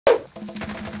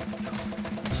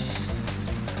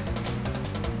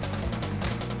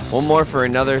One more for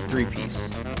another 3-piece.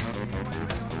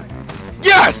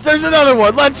 Yes! There's another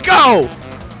one! Let's go!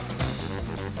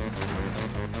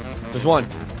 There's one.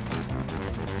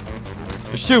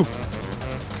 There's two.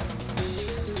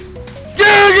 Get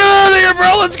out of here,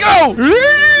 bro! Let's go!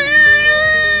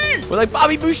 We're like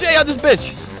Bobby Boucher on this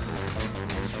bitch.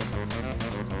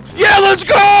 Yeah, let's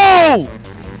go!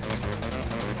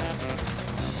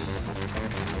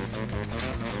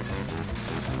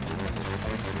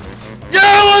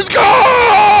 Let's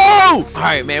go!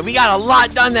 Alright, man. We got a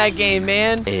lot done that game,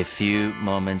 man. A few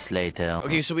moments later.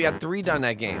 Okay, so we got 3 done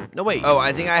that game. No, wait. Oh,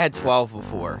 I think I had 12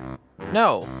 before.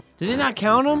 No. Did it not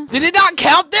count them? Did it not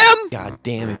count them? God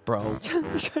damn it, bro. I'm trying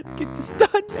to get this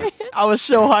done, man. I was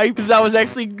so hyped because I was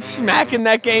actually smacking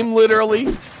that game,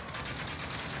 literally.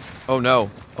 Oh,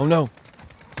 no. Oh, no.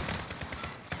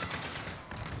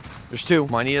 There's 2.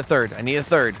 I need a third. I need a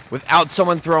third. Without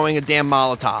someone throwing a damn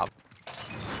Molotov.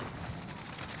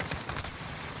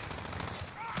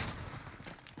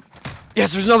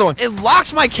 Yes, there's another one. It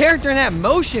locks my character in that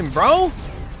motion, bro.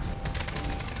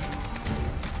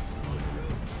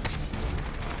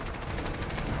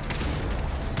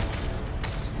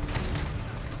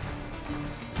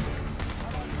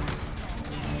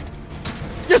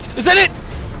 Yes, is that it?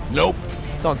 Nope.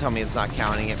 Don't tell me it's not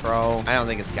counting it, bro. I don't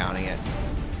think it's counting it.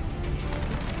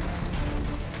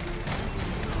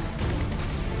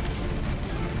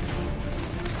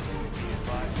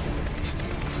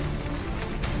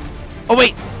 Oh,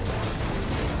 wait.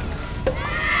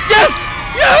 Yes!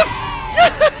 Yes!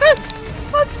 Yes!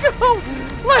 Let's go!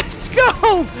 Let's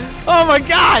go! Oh, my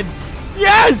God!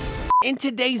 Yes! In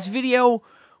today's video,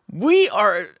 we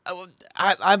are...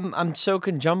 I'm so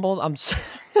conjumbled. I'm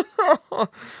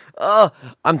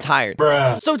tired.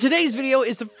 Bruh. So today's video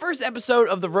is the first episode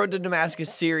of the Road to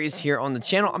Damascus series here on the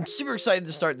channel. I'm super excited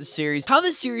to start this series. How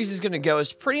this series is going to go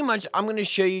is pretty much I'm going to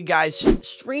show you guys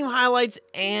stream highlights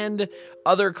and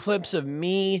other clips of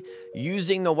me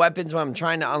using the weapons when I'm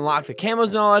trying to unlock the camos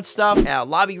and all that stuff.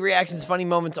 Lobby reactions, funny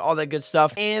moments, all that good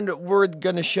stuff. And we're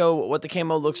going to show what the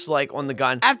camo looks like on the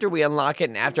gun after we unlock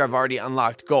it and after I've already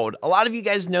unlocked gold. A lot of you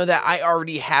guys know that I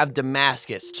already have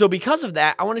Damascus. So because of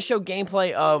that, I want to show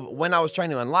gameplay of when I was trying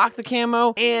to unlock the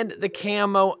camo and the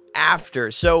camo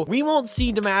after. So we won't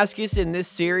see Damascus in this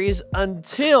series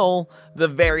until the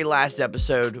very last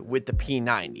episode with the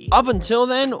P90. Up until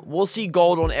then, we'll see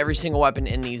gold on every single weapon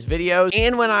in these videos.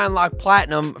 And when I unlock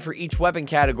platinum for each weapon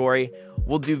category,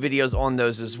 we'll do videos on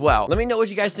those as well. Let me know what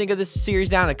you guys think of this series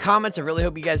down in the comments. I really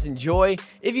hope you guys enjoy.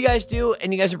 If you guys do,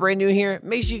 and you guys are brand new here,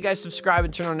 make sure you guys subscribe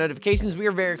and turn on notifications. We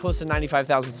are very close to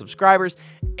 95,000 subscribers,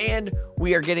 and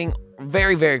we are getting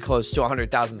very, very close to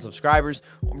 100,000 subscribers.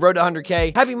 Road to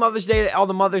 100K. Happy Mother's Day to all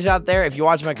the mothers out there. If you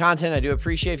watch my content, I do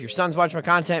appreciate it. If your sons watch my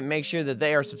content, make sure that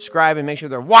they are subscribed and make sure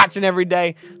they're watching every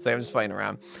day. So I'm just playing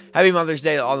around. Happy Mother's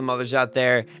Day to all the mothers out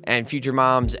there and future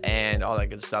moms and all that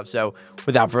good stuff. So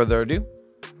without further ado,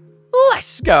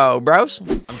 let's go, bros.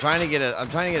 I'm trying to get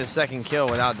a second kill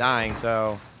without dying,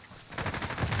 so.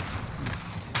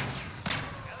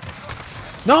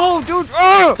 No, dude!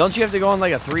 Oh! Don't you have to go on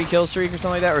like a 3-kill streak or something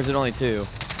like that, or is it only 2? Yeah,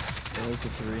 it's a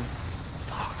 3.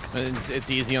 Fuck. It's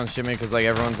easy on shipment because like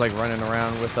everyone's like running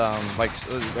around with like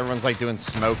everyone's like doing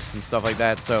smokes and stuff like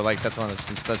that. So like that's one of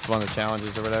the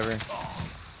challenges or whatever.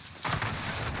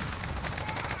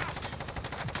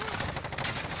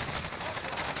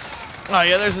 Oh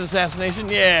yeah, there's an assassination.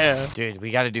 Yeah, dude, we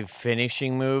got to do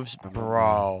finishing moves,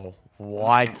 bro.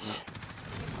 What?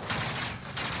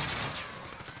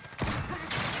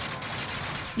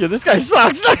 Yeah, this guy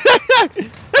sucks.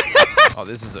 Oh,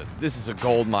 this is a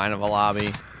gold mine of a lobby.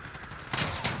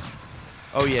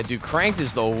 Oh yeah, dude, cranked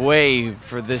is the way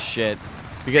for this shit.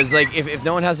 Because like if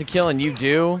no one has a kill and you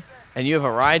do, and you have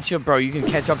a riot shield, bro, you can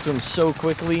catch up to him so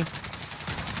quickly.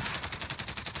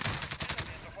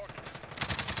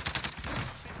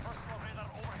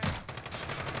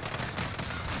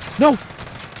 No!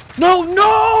 No,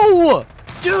 no!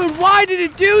 Dude, why did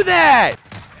it do that?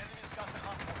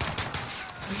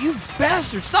 You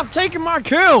bastard, stop taking my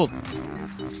kill!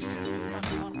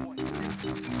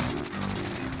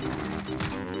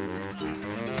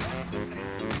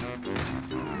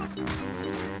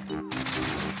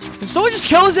 Did someone just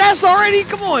kill his ass already?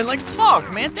 Come on, like,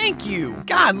 fuck, man, thank you.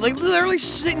 God, like, literally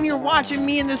sitting here watching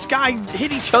me and this guy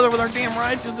hit each other with our damn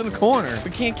riot shields in the corner.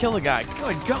 We can't kill the guy.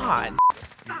 Good God.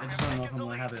 I just don't know if I'm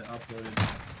gonna have it uploaded.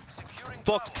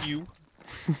 Fuck you.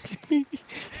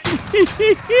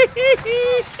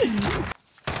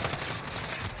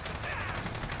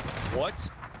 What?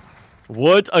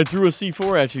 What? I threw a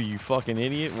C4 at you, you fucking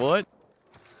idiot. What?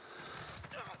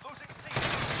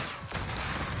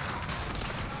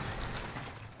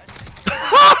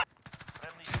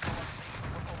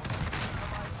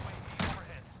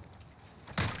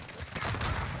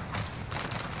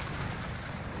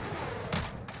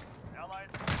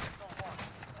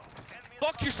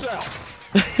 fuck yourself.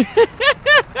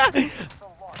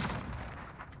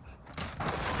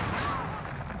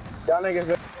 Y'all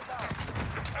niggas.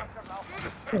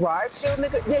 Riot Shield,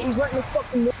 nigga? Yeah, he's right in the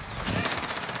fucking.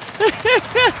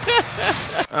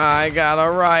 I got a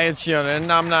riot shield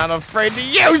and I'm not afraid to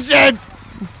use it!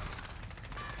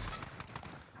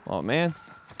 Oh man.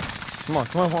 Come on,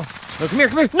 come on, come on. No, come here,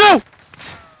 come here! No!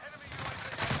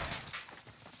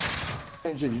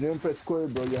 Engine, you didn't press square,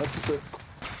 bro. You have to press.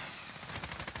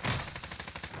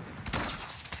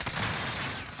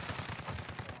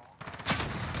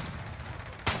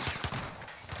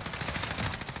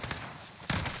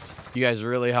 You guys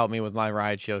really helped me with my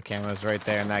riot shield camos right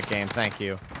there in that game. Thank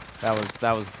you. That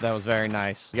was very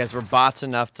nice. You guys were bots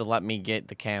enough to let me get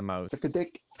the camos. Suck a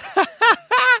dick.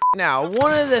 Now,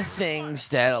 one of the things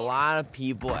that a lot of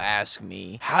people ask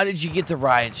me, how did you get the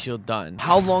riot shield done?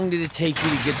 How long did it take you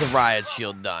to get the riot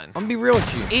shield done? I'm gonna be real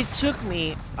with you. It took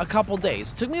me a couple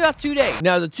days. It took me about 2 days.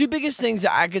 Now, the two biggest things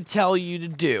that I could tell you to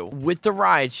do with the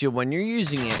riot shield when you're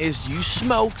using it is use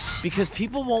smokes, because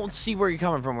people won't see where you're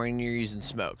coming from when you're using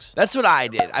smokes. That's what I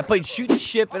did. I played shoot the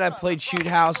ship and I played shoot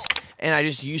house. And I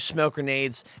just used smoke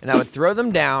grenades, and I would throw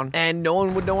them down, and no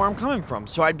one would know where I'm coming from.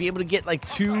 So I'd be able to get like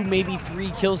 2, maybe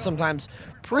 3 kills sometimes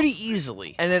pretty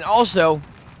easily. And then also,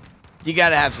 you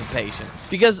gotta have some patience.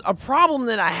 Because a problem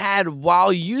that I had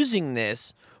while using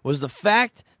this was the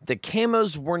fact that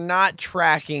camos were not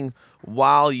tracking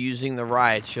while using the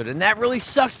riot shield. And that really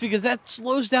sucks because that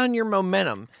slows down your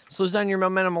momentum. Slows down your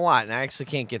momentum a lot, and I actually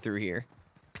can't get through here.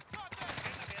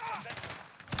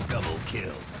 Double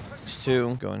kill.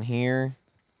 2 going here.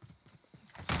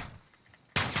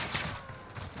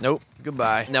 Nope,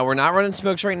 goodbye. Now we're not running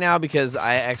smokes right now because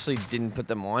I actually didn't put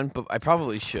them on, but I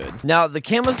probably should. Now the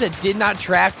camos that did not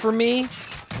track for me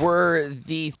were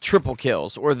the triple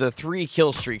kills or the 3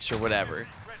 kill streaks or whatever.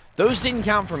 Those didn't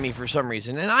count for me for some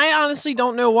reason, and I honestly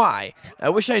don't know why. I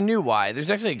wish I knew why. There's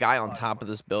actually a guy on top of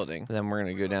this building. And then we're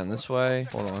gonna go down this way.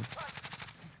 Hold on.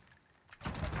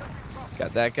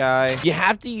 Got that guy. You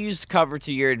have to use cover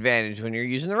to your advantage when you're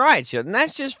using the riot shield, and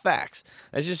that's just facts.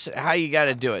 That's just how you got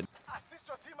to do it.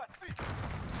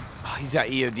 Oh, he's got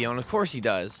EOD on. Of course he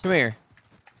does. Come here.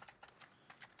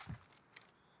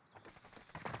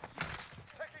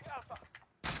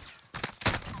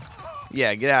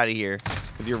 Yeah, get out of here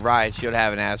with your riot shield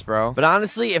having ass, bro. But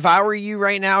honestly, if I were you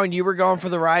right now and you were going for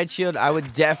the riot shield, I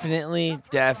would definitely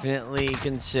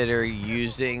consider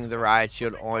using the riot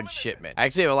shield on shipment. I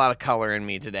actually have a lot of color in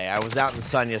me today. I was out in the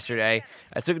sun yesterday.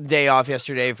 I took a day off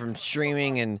yesterday from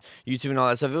streaming and YouTube and all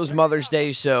that stuff. It was Mother's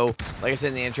Day, so like I said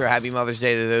in the intro, happy Mother's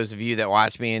Day to those of you that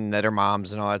watch me and that are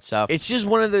moms and all that stuff. It's just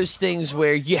one of those things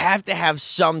where you have to have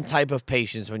some type of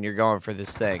patience when you're going for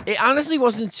this thing. It honestly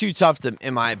wasn't too tough,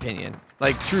 in my opinion.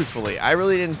 Like, truthfully, I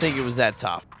really didn't think it was that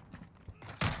tough.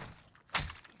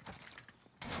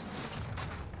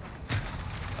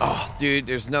 Oh, dude,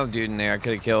 there's no dude in there I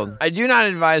could have killed. I do not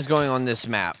advise going on this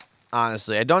map,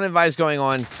 honestly. I don't advise going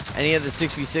on any of the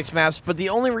 6v6 maps, but the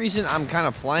only reason I'm kind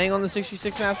of playing on the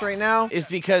 6v6 maps right now is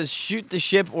because shoot the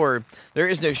ship, or there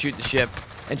is no shoot the ship,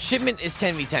 and shipment is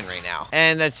 10v10 right now.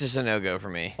 And that's just a no-go for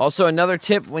me. Also, another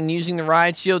tip when using the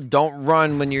riot shield, don't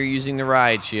run when you're using the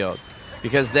riot shield,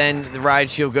 because then the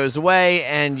riot shield goes away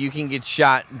and you can get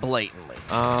shot blatantly.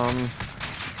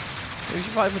 We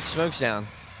should probably put the smokes down.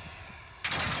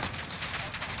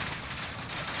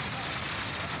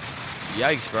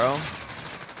 Yikes, bro.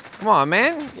 Come on,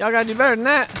 man. Y'all gotta do better than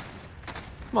that.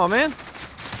 Come on, man.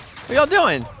 What y'all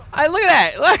doing? Hey, look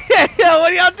at that. Look at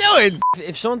what are y'all doing?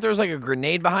 If someone throws like a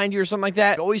grenade behind you or something like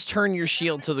that, always turn your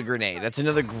shield to the grenade. That's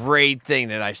another great thing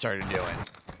that I started doing.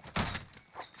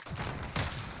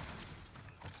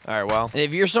 Alright, well, and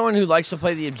if you're someone who likes to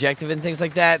play the objective and things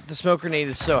like that, the smoke grenade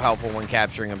is so helpful when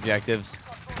capturing objectives.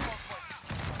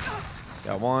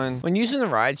 Got one. When using the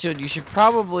riot shield, you should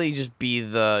probably just be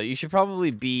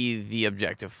the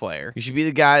objective player. You should be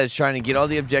the guy that's trying to get all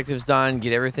the objectives done,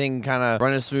 get everything kind of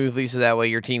running smoothly so that way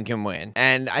your team can win.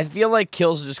 And I feel like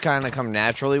kills just kind of come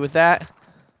naturally with that.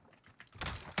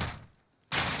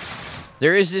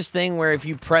 There is this thing where if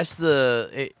you press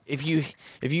the if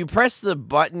you press the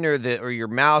button or your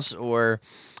mouse or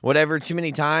whatever too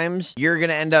many times, you're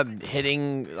gonna end up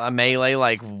hitting a melee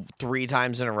like 3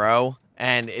 times in a row,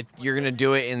 and you're gonna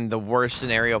do it in the worst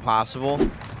scenario possible.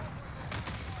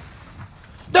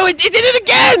 No, it did it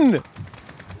again!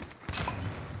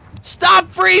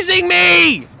 Stop freezing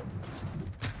me!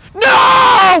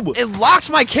 No! It locks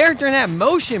my character in that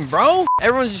motion, bro.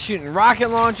 Everyone's just shooting rocket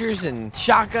launchers and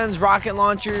shotguns, rocket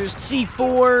launchers,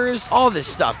 C4s, all this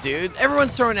stuff, dude.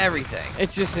 Everyone's throwing everything.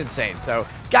 It's just insane. So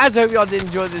Guys, I hope y'all did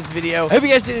enjoy this video. I hope you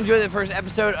guys did enjoy the first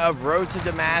episode of Road to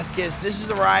Damascus. This is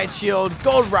the Riot Shield,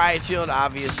 Gold Riot Shield,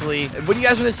 obviously. What do you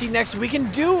guys want to see next? We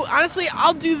can do, honestly,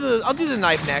 I'll do the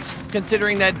knife next,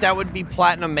 considering that would be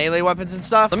platinum melee weapons and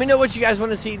stuff. Let me know what you guys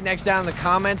want to see next down in the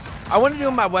comments. I want to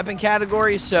do my weapon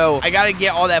category, so I got to get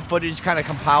all that footage kind of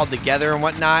compiled together and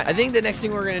whatnot. I think the next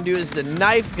thing we're going to do is the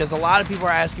knife, because a lot of people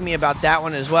are asking me about that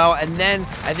one as well. And then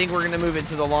I think we're going to move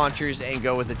into the launchers and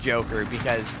go with the Joker,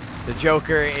 because the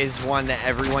Joker is one that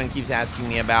everyone keeps asking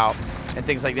me about and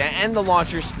things like that, and the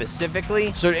launcher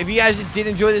specifically. So if you guys did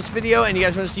enjoy this video and you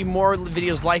guys want to see more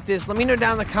videos like this, let me know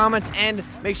down in the comments, and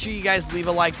make sure you guys leave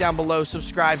a like down below,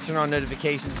 subscribe, turn on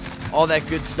notifications, all that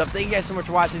good stuff. Thank you guys so much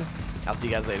for watching. I'll see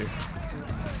you guys later.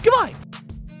 Goodbye.